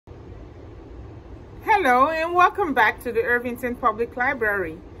Hello and welcome back to the Irvington Public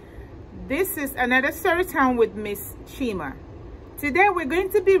Library. This is another story time with Miss Chima. Today we're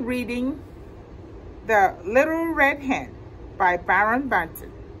going to be reading The Little Red Hen by Baron Banton.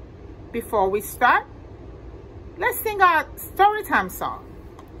 Before we start, let's sing our Storytime song.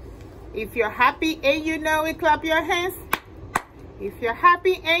 If you're happy and you know it, clap your hands. If you're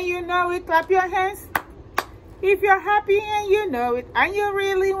happy and you know it, clap your hands. If you're happy and you know it, and you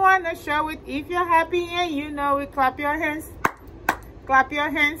really want to show it. If you're happy and you know it, clap your hands. Clap your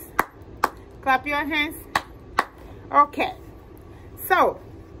hands. Clap your hands. Okay, so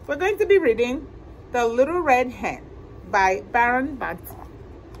we're going to be reading The Little Red Hen by Baron Banton.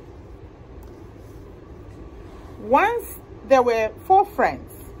 Once there were 4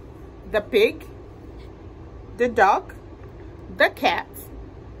 friends: the pig, the dog, the cat,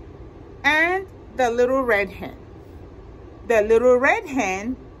 and the little red hen. The little red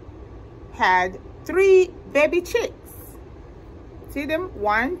hen had 3 baby chicks. See them?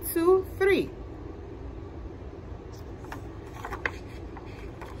 1, 2, 3.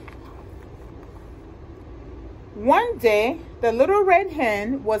 One day, the little red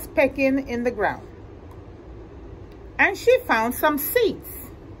hen was pecking in the ground, and she found some seeds.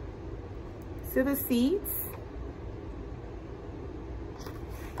 See the seeds?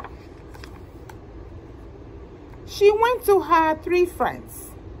 She went to her 3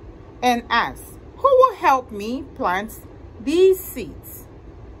 friends and asked, "Who will help me plant these seeds?"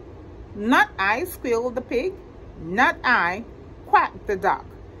 "Not I," squealed the pig. "Not I," quacked the dog.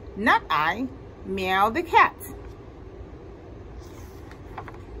 "Not I," meowed the cat.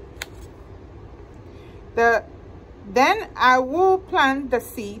 "Then I will plant the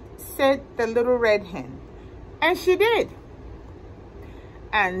seed," said the little red hen. And she did.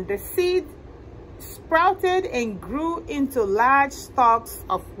 And the seed sprouted and grew into large stalks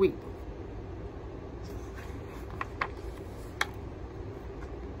of wheat.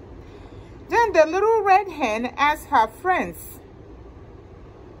 Then the little red hen asked her friends,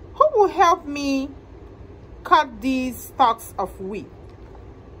 "Who will help me cut these stalks of wheat?"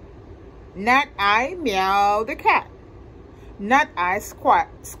 "Not I," meowed the cat. "Not I,"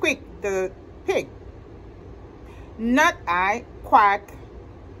 squeaked the pig. "Not I," quacked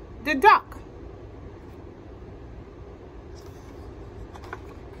the duck.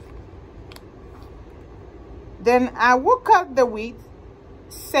 "Then I will cut the wheat,"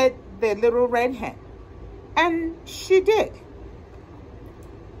 said the little red hen. And she did.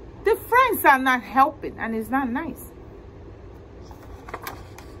 The friends are not helping, and it's not nice.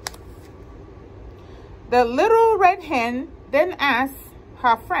 The little red hen then asked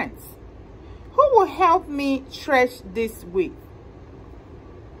her friends, "Who will help me thresh this wheat?"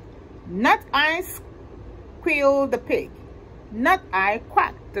 "Not I," squealed the pig. "Not I,"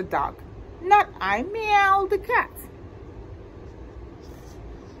 quacked the dog. "Not I," meowed the cat.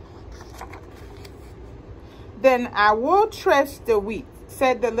 "Then I will thresh the wheat,"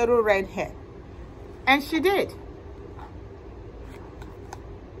 said the little red hen. And she did.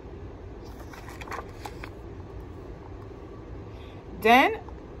 Then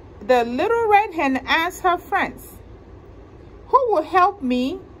the little red hen asked her friends, "Who will help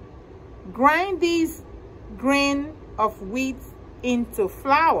me grind these grain of wheat into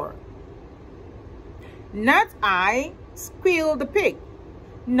flour?" "Not I," squealed the pig.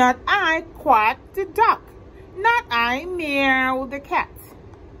 "Not I," quacked the duck. "Not I," meowed the cat.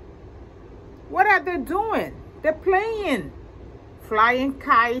 What are they doing? They're playing, flying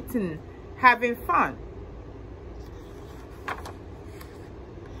kites and having fun.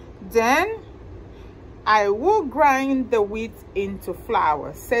 "Then I will grind the wheat into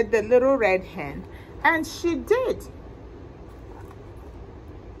flour," said the little red hen, and she did.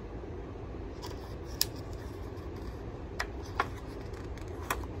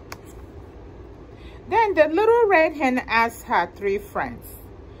 Then the little red hen asked her 3 friends,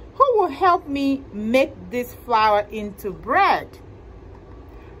 "Who will help me make this flour into bread?"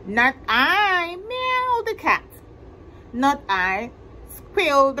 "Not I," meowed the cat. "Not I,"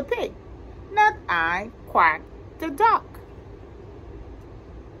 squealed the pig. "Not I," quacked the duck.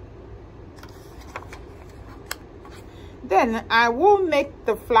 "Then I will make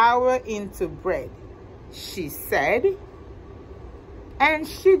the flour into bread," she said. And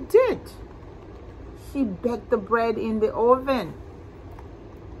she did. She baked the bread in the oven.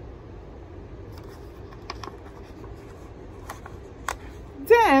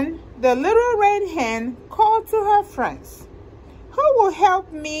 Then the little red hen called to her friends, "Who will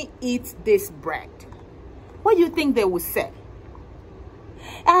help me eat this bread?" What do you think they would say?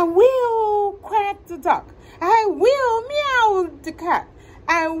 "I will," quacked the duck. "I will," meowed the cat.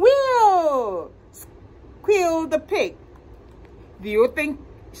 "I will," kill the pig. Do you think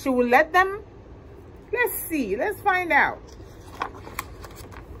she will let them? Let's see. Let's find out.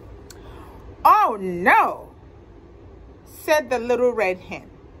 "Oh no," said the little red hen.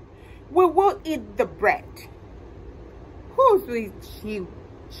 "We will eat the bread."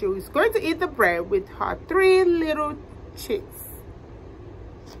 She was going to eat the bread with her 3 little chicks.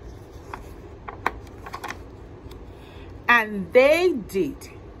 And they did.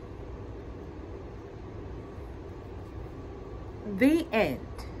 The end.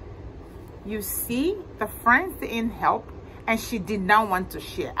 You see, the friends didn't help and she did not want to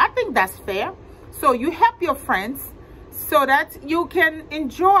share. I think that's fair. So you help your friends so that you can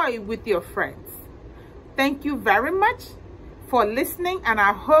enjoy with your friends. Thank you very much for listening, and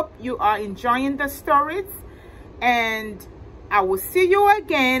I hope you are enjoying the stories, and I will see you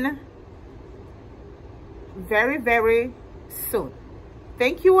again very, very soon.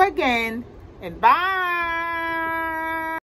 Thank you again, and bye.